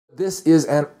This is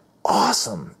an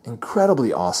awesome,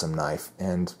 incredibly awesome knife,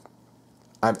 and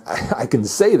I can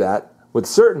say that with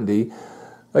certainty,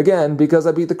 again, because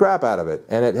I beat the crap out of it,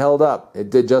 and it held up. It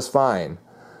did just fine.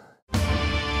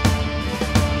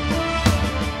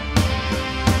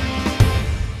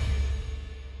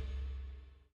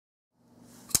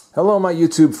 Hello my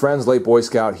YouTube friends, Late Boy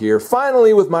Scout here,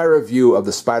 finally with my review of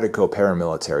the Spyderco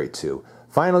Paramilitary 2.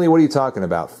 Finally, what are you talking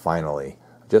about, finally?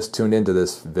 Just tuned into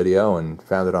this video and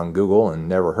found it on Google and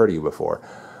never heard of you before.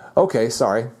 Okay,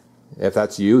 sorry. If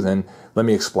that's you, then let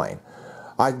me explain.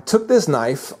 I took this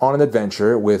knife on an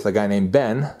adventure with a guy named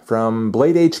Ben from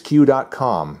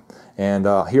BladeHQ.com. And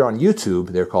here on YouTube,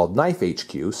 they're called Knife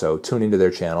HQ, so tune into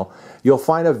their channel. You'll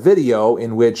find a video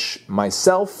in which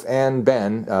myself and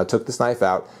Ben took this knife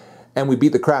out, and we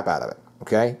beat the crap out of it,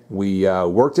 okay? We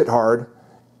worked it hard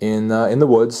in the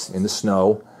woods, in the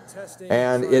snow,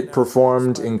 and it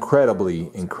performed incredibly,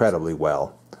 incredibly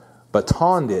well.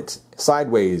 Batoned it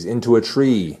sideways into a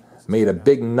tree, made a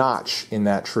big notch in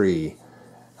that tree.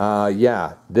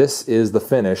 Yeah, this is the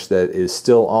finish that is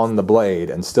still on the blade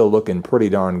and still looking pretty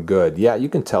darn good. Yeah, you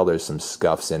can tell there's some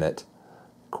scuffs in it.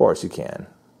 Of course you can.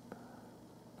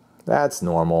 That's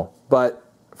normal.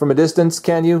 But from a distance,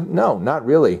 can you? No, not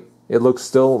really. It looks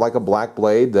still like a black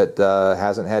blade that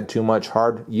hasn't had too much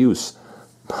hard use.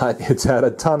 But it's had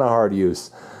a ton of hard use.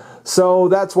 So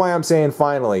that's why I'm saying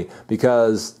finally,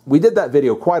 because we did that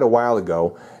video quite a while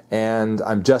ago, and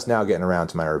I'm just now getting around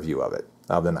to my review of it,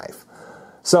 of the knife.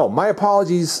 So my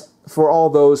apologies for all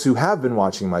those who have been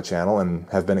watching my channel and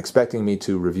have been expecting me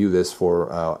to review this for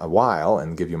a while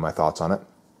and give you my thoughts on it.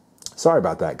 Sorry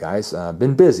about that, guys.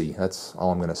 Been busy, that's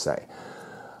all I'm going to say.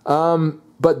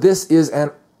 But this is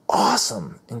an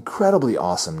awesome, incredibly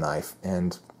awesome knife,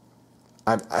 and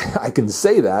I can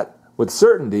say that with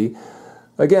certainty,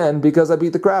 again, because I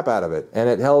beat the crap out of it, and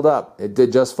it held up. It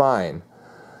did just fine.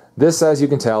 This, as you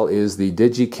can tell, is the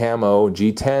Digi Camo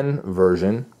G10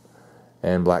 version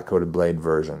and black coated blade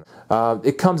version.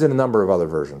 It comes in a number of other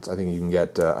versions. I think you can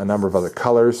get a number of other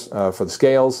colors for the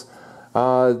scales.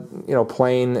 You know,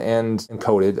 plain and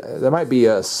coated. There might be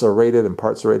a serrated and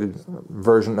part serrated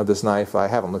version of this knife. I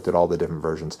haven't looked at all the different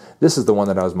versions. This is the one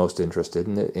that I was most interested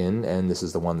in, and this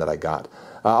is the one that I got.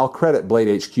 I'll credit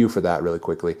BladeHQ for that really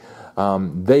quickly.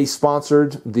 They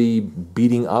sponsored the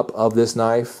beating up of this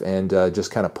knife and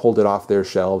just kind of pulled it off their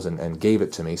shelves and gave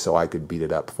it to me so I could beat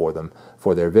it up for them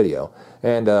for their video.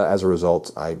 And as a result,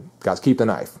 I got to keep the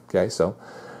knife. Okay, so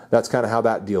that's kind of how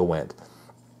that deal went.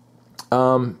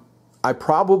 I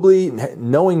probably,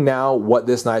 knowing now what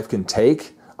this knife can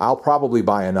take, I'll probably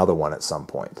buy another one at some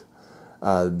point.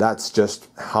 That's just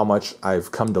how much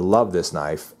I've come to love this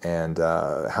knife and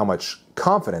how much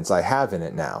confidence I have in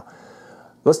it now.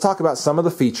 Let's talk about some of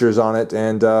the features on it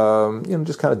and you know,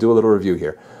 just kind of do a little review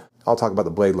here. I'll talk about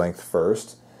the blade length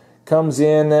first. Comes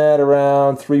in at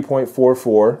around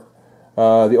 3.44.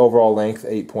 The overall length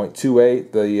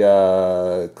 8.28.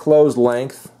 The closed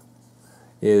length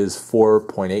is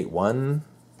 4.81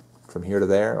 from here to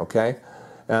there, okay?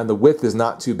 And the width is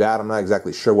not too bad. I'm not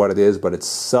exactly sure what it is, but it's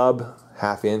sub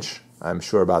 ½ inch. I'm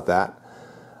sure about that.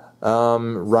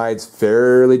 Rides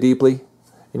fairly deeply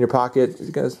in your pocket.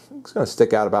 It's going to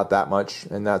stick out about that much,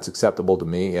 and that's acceptable to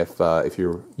me if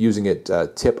you're using it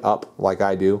tip up like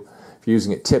I do. If you're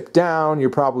using it tip down,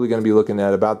 you're probably going to be looking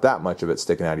at about that much of it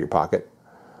sticking out of your pocket.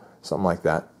 Something like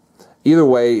that. Either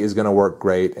way is going to work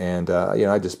great, and you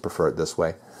know, I just prefer it this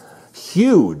way.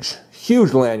 Huge,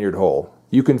 huge lanyard hole.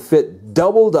 You can fit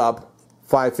doubled up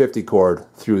 550 cord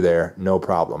through there, no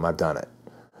problem. I've done it.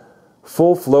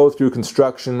 Full flow through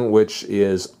construction, which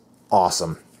is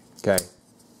awesome. Okay,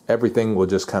 everything will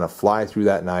just kind of fly through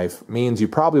that knife. Means you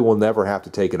probably will never have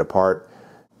to take it apart.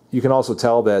 You can also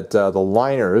tell that the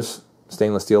liners,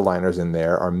 stainless steel liners in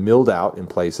there, are milled out in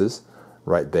places.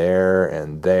 Right there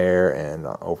and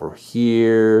over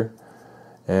here.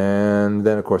 And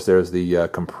then, of course, there's the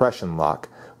compression lock,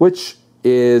 which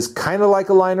is kind of like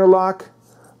a liner lock,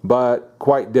 but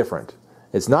quite different.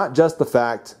 It's not just the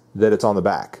fact that it's on the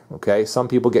back, okay? Some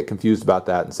people get confused about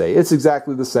that and say, it's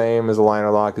exactly the same as a liner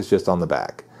lock, it's just on the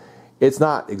back. It's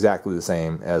not exactly the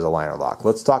same as a liner lock.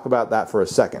 Let's talk about that for a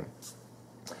second.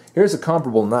 Here's a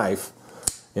comparable knife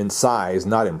in size,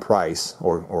 not in price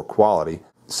or quality.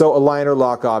 So a liner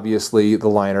lock, obviously, the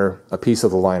liner, a piece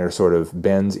of the liner sort of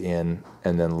bends in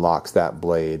and then locks that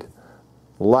blade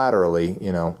laterally,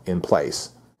 you know, in place.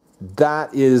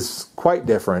 That is quite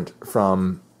different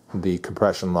from the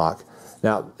compression lock.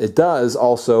 Now, it does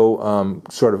also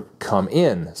sort of come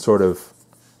in, sort of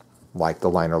like the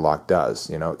liner lock does.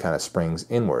 You know, it kind of springs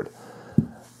inward.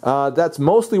 That's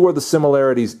mostly where the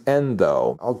similarities end,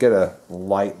 though. I'll get a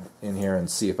light in here and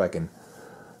see if I can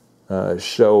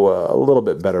show a little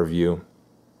bit better view.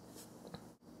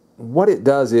 What it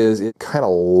does is it kind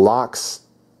of locks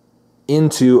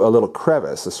into a little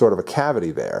crevice, a sort of a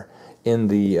cavity there in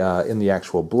the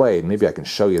actual blade. Maybe I can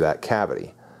show you that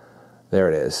cavity. There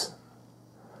it is.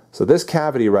 So this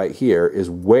cavity right here is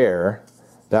where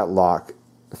that lock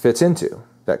fits into.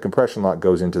 That compression lock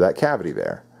goes into that cavity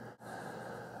there.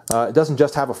 It doesn't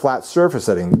just have a flat surface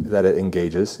that it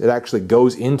engages. It actually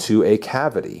goes into a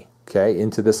cavity, okay,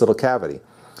 into this little cavity,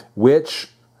 which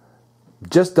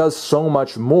just does so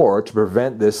much more to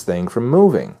prevent this thing from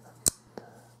moving.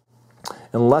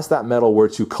 Unless that metal were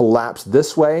to collapse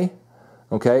this way,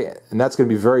 okay, and that's going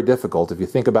to be very difficult. If you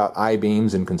think about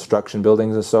I-beams in construction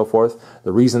buildings and so forth,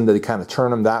 the reason that they kind of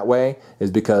turn them that way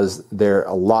is because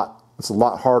it's a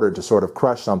lot harder to sort of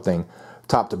crush something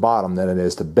top to bottom than it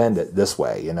is to bend it this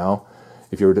way, you know.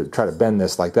 If you were to try to bend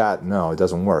this like that, no, it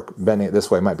doesn't work. Bending it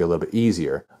this way might be a little bit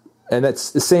easier. And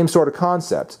it's the same sort of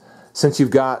concept. Since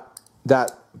you've got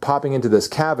that popping into this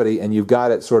cavity and you've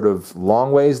got it sort of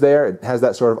long ways there, it has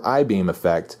that sort of I-beam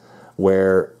effect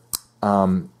where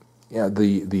you know,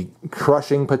 the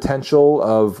crushing potential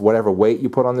of whatever weight you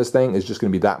put on this thing is just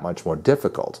going to be that much more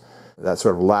difficult. That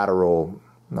sort of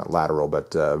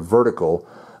vertical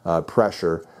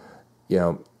pressure, you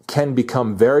know, can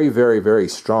become very, very, very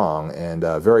strong and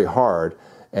very hard,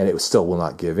 and it still will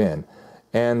not give in.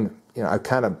 And you know, I've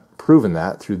kind of proven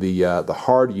that through the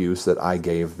hard use that I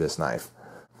gave this knife.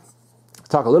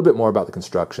 Talk a little bit more about the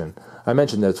construction. I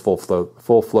mentioned that it's full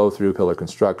flow through pillar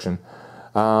construction.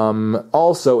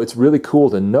 Also, it's really cool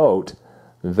to note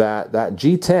that that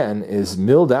G10 is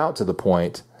milled out to the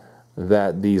point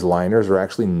that these liners are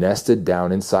actually nested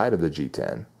down inside of the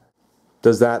G10.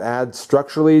 Does that add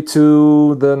structurally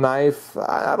to the knife?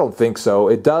 I don't think so.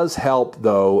 It does help,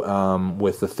 though,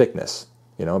 with the thickness,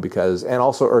 you know, because, and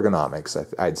also ergonomics,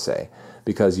 I'd say,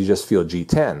 because you just feel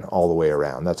G10 all the way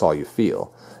around. That's all you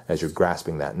feel as you're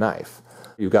grasping that knife.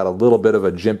 You've got a little bit of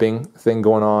a jimping thing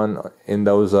going on in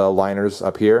those liners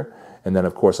up here, and then,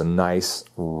 of course, a nice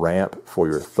ramp for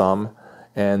your thumb.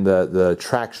 And the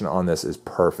traction on this is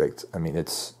perfect. I mean,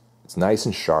 it's nice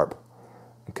and sharp.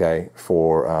 Okay,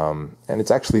 and it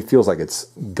actually feels like it's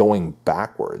going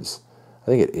backwards. I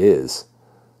think it is.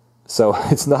 So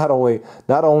it's not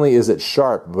only is it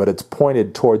sharp, but it's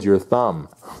pointed towards your thumb.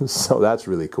 So that's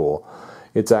really cool.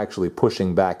 It's actually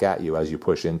pushing back at you as you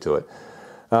push into it,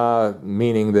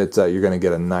 meaning that you're going to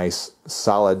get a nice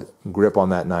solid grip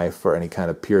on that knife for any kind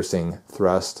of piercing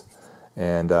thrust,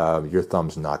 and your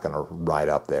thumb's not going to ride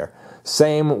up there.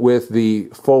 Same with the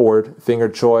forward finger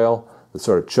choil. The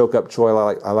sort of choke-up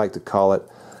choil, I like to call it.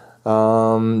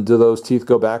 Do those teeth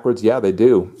go backwards? Yeah, they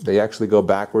do. They actually go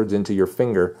backwards into your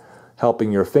finger, helping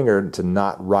your finger to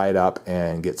not ride up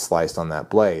and get sliced on that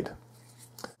blade.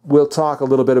 We'll talk a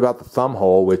little bit about the thumb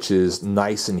hole, which is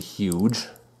nice and huge,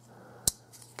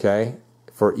 okay,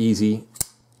 for easy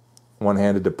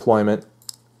one-handed deployment.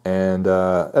 And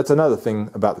that's another thing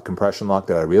about the compression lock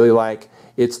that I really like.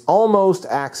 It's almost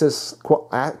axis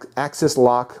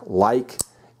lock-like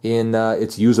in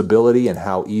its usability and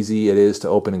how easy it is to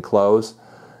open and close.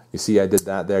 You see I did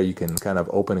that there. You can kind of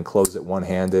open and close it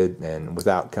one-handed and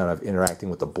without kind of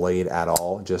interacting with the blade at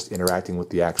all, just interacting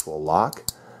with the actual lock.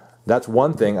 That's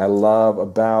one thing I love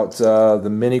about the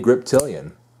Mini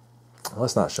Griptilian.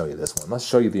 Let's not show you this one. Let's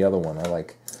show you the other one. I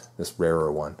like this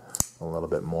rarer one a little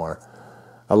bit more.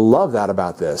 I love that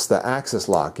about this, the axis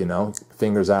lock, you know,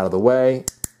 fingers out of the way,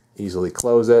 easily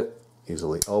close it,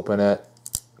 easily open it,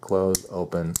 close,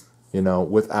 open, you know,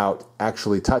 without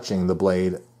actually touching the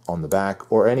blade on the back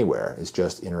or anywhere. It's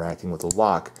just interacting with the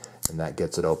lock, and that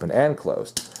gets it open and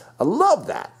closed. I love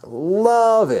that.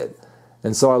 Love it.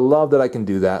 And so I love that I can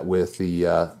do that with the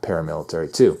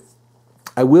Paramilitary too.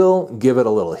 I will give it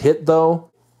a little hit though.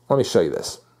 Let me show you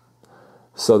this.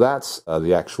 So that's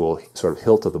the actual sort of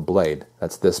hilt of the blade.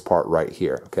 That's this part right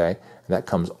here, okay? And that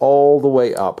comes all the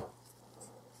way up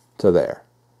to there.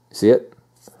 See it?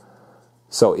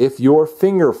 So if your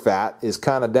finger fat is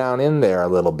kind of down in there a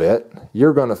little bit,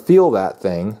 you're going to feel that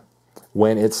thing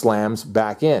when it slams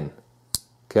back in.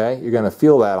 Okay? You're going to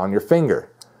feel that on your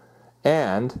finger.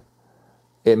 And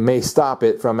it may stop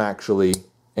it from actually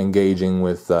engaging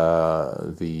with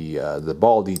the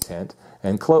ball detent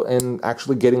and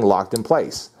actually getting locked in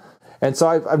place. And so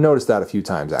I've noticed that a few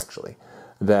times actually,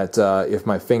 that if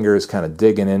my finger is kind of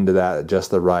digging into that just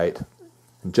the right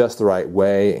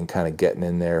way and kind of getting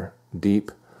in there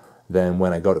deep, then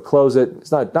when I go to close it,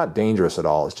 it's not dangerous at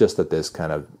all. It's just that this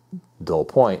kind of dull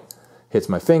point hits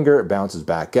my finger, it bounces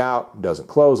back out, doesn't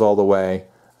close all the way,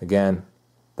 Again,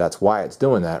 that's why it's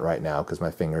doing that right now, because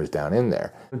my finger is down in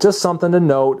there. Just something to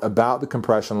note about the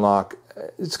compression lock.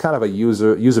 It's kind of a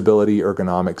usability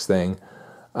ergonomics thing.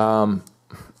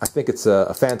 I think it's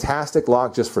a fantastic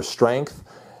lock just for strength.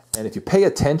 And if you pay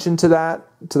attention to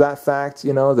that fact,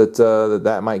 you know,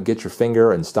 that might get your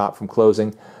finger and stop from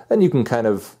closing, then you can kind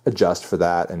of adjust for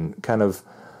that and kind of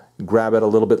grab it a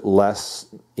little bit less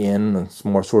in, it's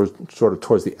more sort of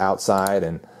towards the outside,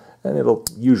 and it'll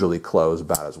usually close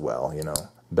about as well, you know,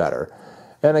 better.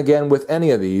 And again, with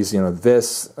any of these, you know,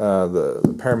 this, the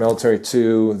Paramilitary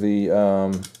 2, the,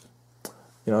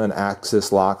 you know, an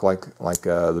axis lock like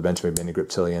the Benjamin Mini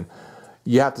Griptilian,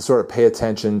 you have to sort of pay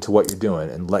attention to what you're doing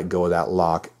and let go of that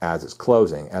lock as it's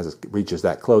closing, as it reaches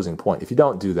that closing point. If you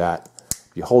don't do that,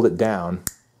 if you hold it down,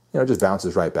 you know, it just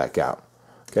bounces right back out.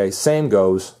 Okay, same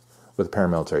goes with the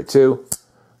Paramilitary 2.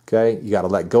 Okay, you got to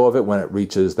let go of it when it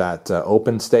reaches that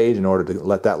open stage in order to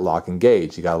let that lock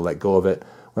engage. You got to let go of it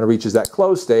when it reaches that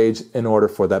closed stage in order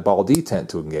for that ball detent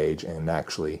to engage and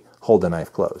actually hold the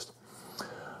knife closed.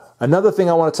 Another thing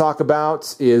I want to talk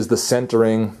about is the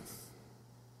centering.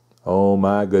 Oh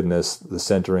my goodness, the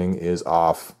centering is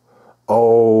off.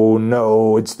 Oh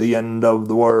no, it's the end of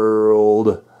the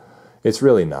world. It's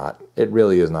really not. It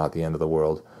really is not the end of the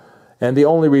world. And the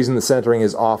only reason the centering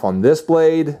is off on this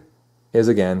blade is,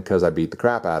 again, because I beat the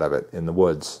crap out of it in the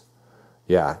woods.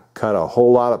 Yeah, cut a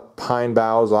whole lot of pine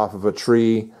boughs off of a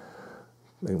tree.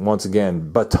 And once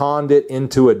again, batoned it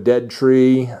into a dead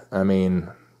tree. I mean,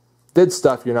 did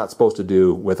stuff you're not supposed to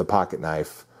do with a pocket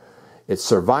knife. It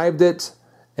survived it,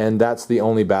 and that's the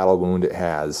only battle wound it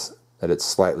has, that it's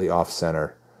slightly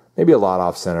off-center. Maybe a lot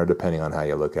off-center, depending on how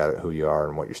you look at it, who you are,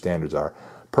 and what your standards are.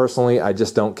 Personally, I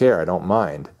just don't care. I don't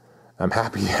mind. I'm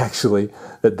happy, actually,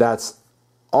 that that's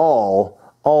all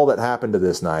that happened to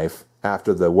this knife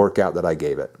after the workout that I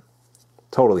gave it.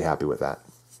 Totally happy with that.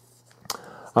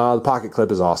 The pocket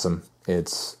clip is awesome.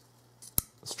 It's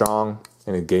strong,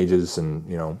 and it engages and,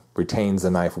 you know, retains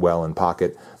the knife well in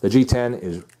pocket. The G10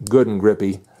 is good and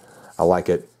grippy. I like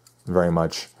it very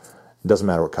much. It doesn't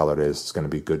matter what color it is. It's going to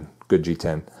be good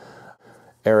G10.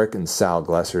 Eric and Sal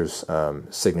Glesser's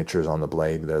signatures on the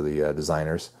blade. They're the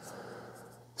designers.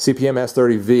 CPM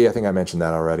S30V, I think I mentioned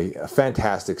that already. A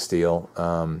fantastic steel.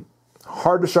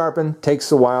 Hard to sharpen,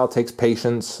 takes a while, takes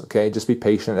patience. Okay, just be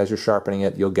patient as you're sharpening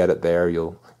it. You'll get it there.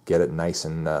 You'll get it nice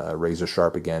and razor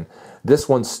sharp again. This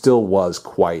one still was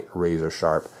quite razor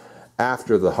sharp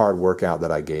after the hard workout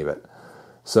that I gave it.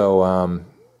 So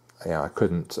yeah, I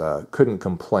couldn't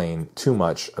complain too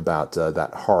much about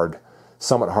that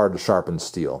somewhat hard to sharpen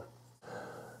steel.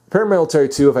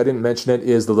 Paramilitary 2, if I didn't mention it,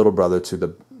 is the little brother to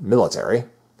the military.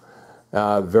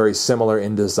 Very similar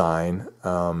in design,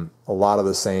 a lot of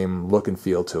the same look and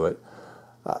feel to it.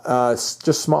 It's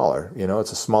just smaller, you know,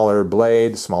 it's a smaller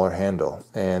blade, smaller handle.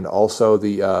 And also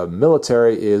the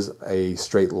military is a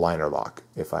straight liner lock,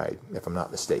 if I'm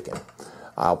not mistaken.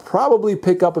 I'll probably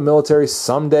pick up a military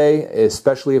someday,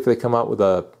 especially if they come out with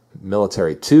a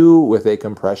military 2 with a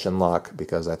compression lock,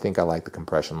 because I think I like the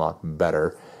compression lock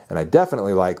better. And I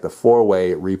definitely like the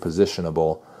 4-way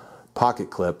repositionable pocket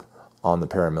clip on the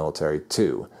Paramilitary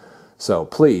 2. So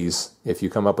please, if you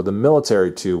come up with a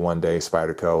military 2 one day,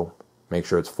 Spyderco, make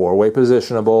sure it's 4-way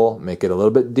positionable, make it a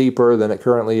little bit deeper than it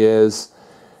currently is,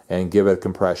 and give it a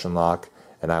compression lock,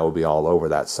 and I will be all over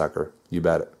that sucker. You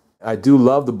bet it. I do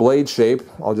love the blade shape.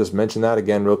 I'll just mention that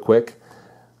again real quick.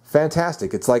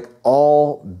 Fantastic. It's like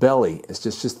all belly. It's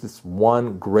just this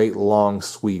one great long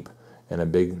sweep and a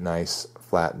big nice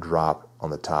flat drop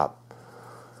on the top.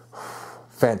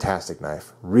 Fantastic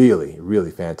knife. Really,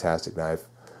 really fantastic knife.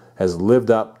 Has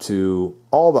lived up to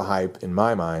all the hype in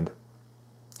my mind.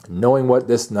 Knowing what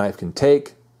this knife can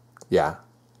take, yeah,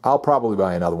 I'll probably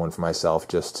buy another one for myself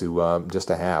just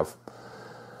to have.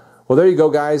 Well, there you go,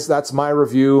 guys. That's my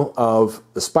review of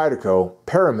the Spyderco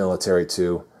Paramilitary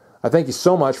 2. I thank you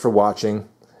so much for watching,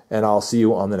 and I'll see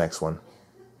you on the next one.